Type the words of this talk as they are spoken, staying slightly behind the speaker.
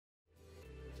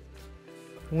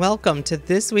Welcome to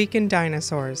This Week in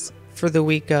Dinosaurs for the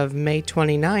week of May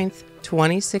 29th,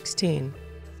 2016.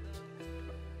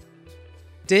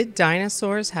 Did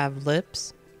dinosaurs have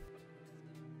lips?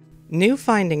 New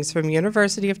findings from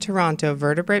University of Toronto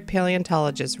vertebrate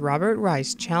paleontologist Robert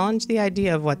Rice challenge the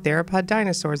idea of what theropod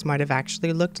dinosaurs might have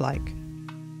actually looked like.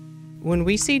 When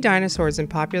we see dinosaurs in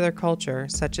popular culture,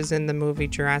 such as in the movie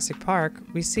Jurassic Park,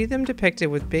 we see them depicted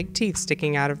with big teeth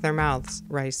sticking out of their mouths,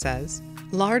 Rice says.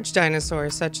 Large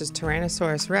dinosaurs such as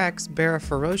Tyrannosaurus rex bear a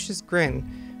ferocious grin,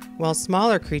 while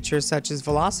smaller creatures such as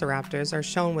Velociraptors are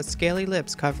shown with scaly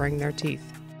lips covering their teeth.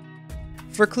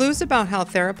 For clues about how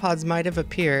theropods might have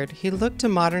appeared, he looked to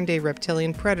modern-day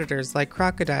reptilian predators like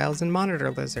crocodiles and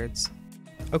monitor lizards.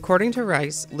 According to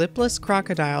Rice, lipless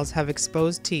crocodiles have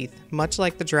exposed teeth, much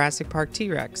like the Jurassic Park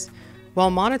T-Rex, while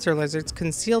monitor lizards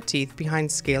conceal teeth behind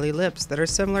scaly lips that are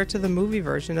similar to the movie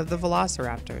version of the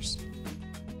Velociraptors.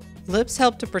 Lips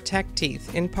help to protect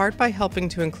teeth, in part by helping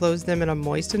to enclose them in a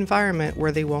moist environment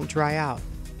where they won't dry out.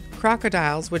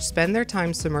 Crocodiles, which spend their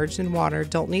time submerged in water,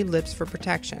 don't need lips for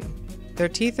protection. Their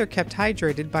teeth are kept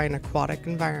hydrated by an aquatic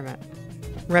environment.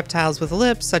 Reptiles with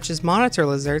lips, such as monitor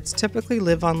lizards, typically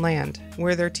live on land,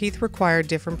 where their teeth require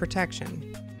different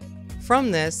protection.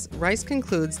 From this, Rice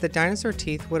concludes that dinosaur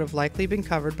teeth would have likely been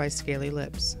covered by scaly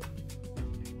lips.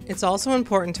 It's also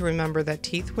important to remember that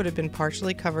teeth would have been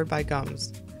partially covered by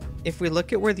gums. If we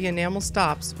look at where the enamel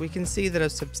stops, we can see that a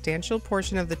substantial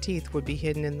portion of the teeth would be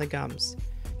hidden in the gums.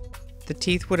 The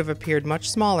teeth would have appeared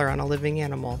much smaller on a living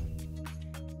animal.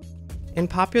 In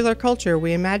popular culture,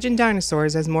 we imagine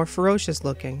dinosaurs as more ferocious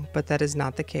looking, but that is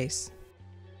not the case.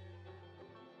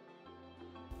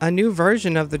 A new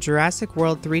version of the Jurassic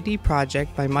World 3D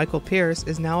project by Michael Pierce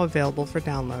is now available for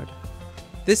download.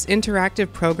 This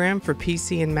interactive program for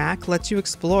PC and Mac lets you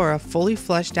explore a fully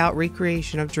fleshed out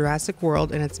recreation of Jurassic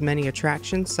World and its many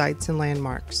attractions, sites, and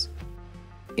landmarks.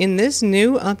 In this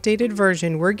new, updated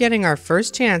version, we're getting our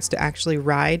first chance to actually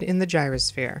ride in the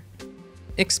gyrosphere.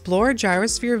 Explore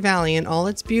Gyrosphere Valley in all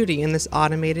its beauty in this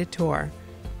automated tour.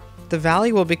 The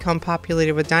valley will become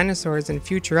populated with dinosaurs in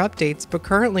future updates, but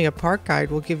currently a park guide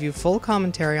will give you full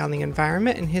commentary on the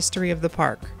environment and history of the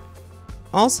park.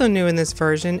 Also new in this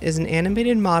version is an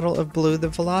animated model of Blue the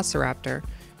Velociraptor.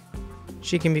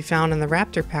 She can be found in the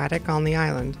raptor paddock on the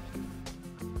island.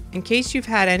 In case you've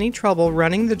had any trouble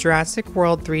running the Jurassic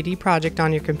World 3D project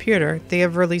on your computer, they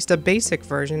have released a basic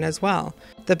version as well.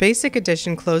 The basic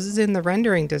edition closes in the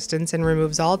rendering distance and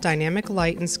removes all dynamic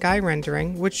light and sky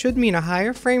rendering, which should mean a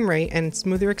higher frame rate and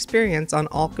smoother experience on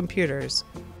all computers.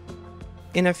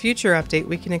 In a future update,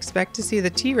 we can expect to see the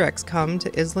T-Rex come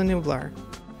to Isla Nublar.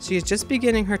 She is just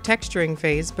beginning her texturing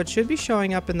phase, but should be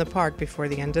showing up in the park before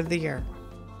the end of the year.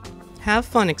 Have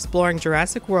fun exploring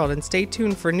Jurassic World and stay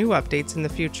tuned for new updates in the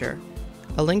future.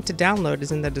 A link to download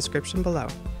is in the description below.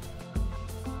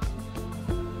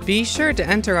 Be sure to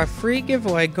enter a free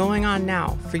giveaway going on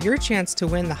now for your chance to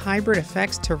win the Hybrid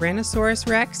Effects Tyrannosaurus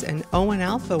Rex and Owen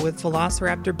Alpha with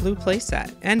Velociraptor Blue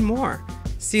playset, and more.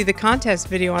 See the contest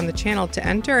video on the channel to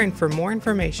enter and for more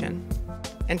information.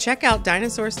 And check out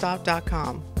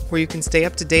dinosaurstop.com, where you can stay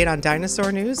up to date on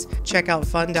dinosaur news, check out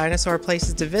fun dinosaur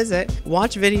places to visit,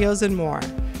 watch videos, and more.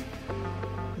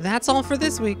 That's all for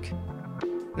this week.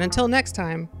 And until next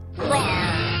time,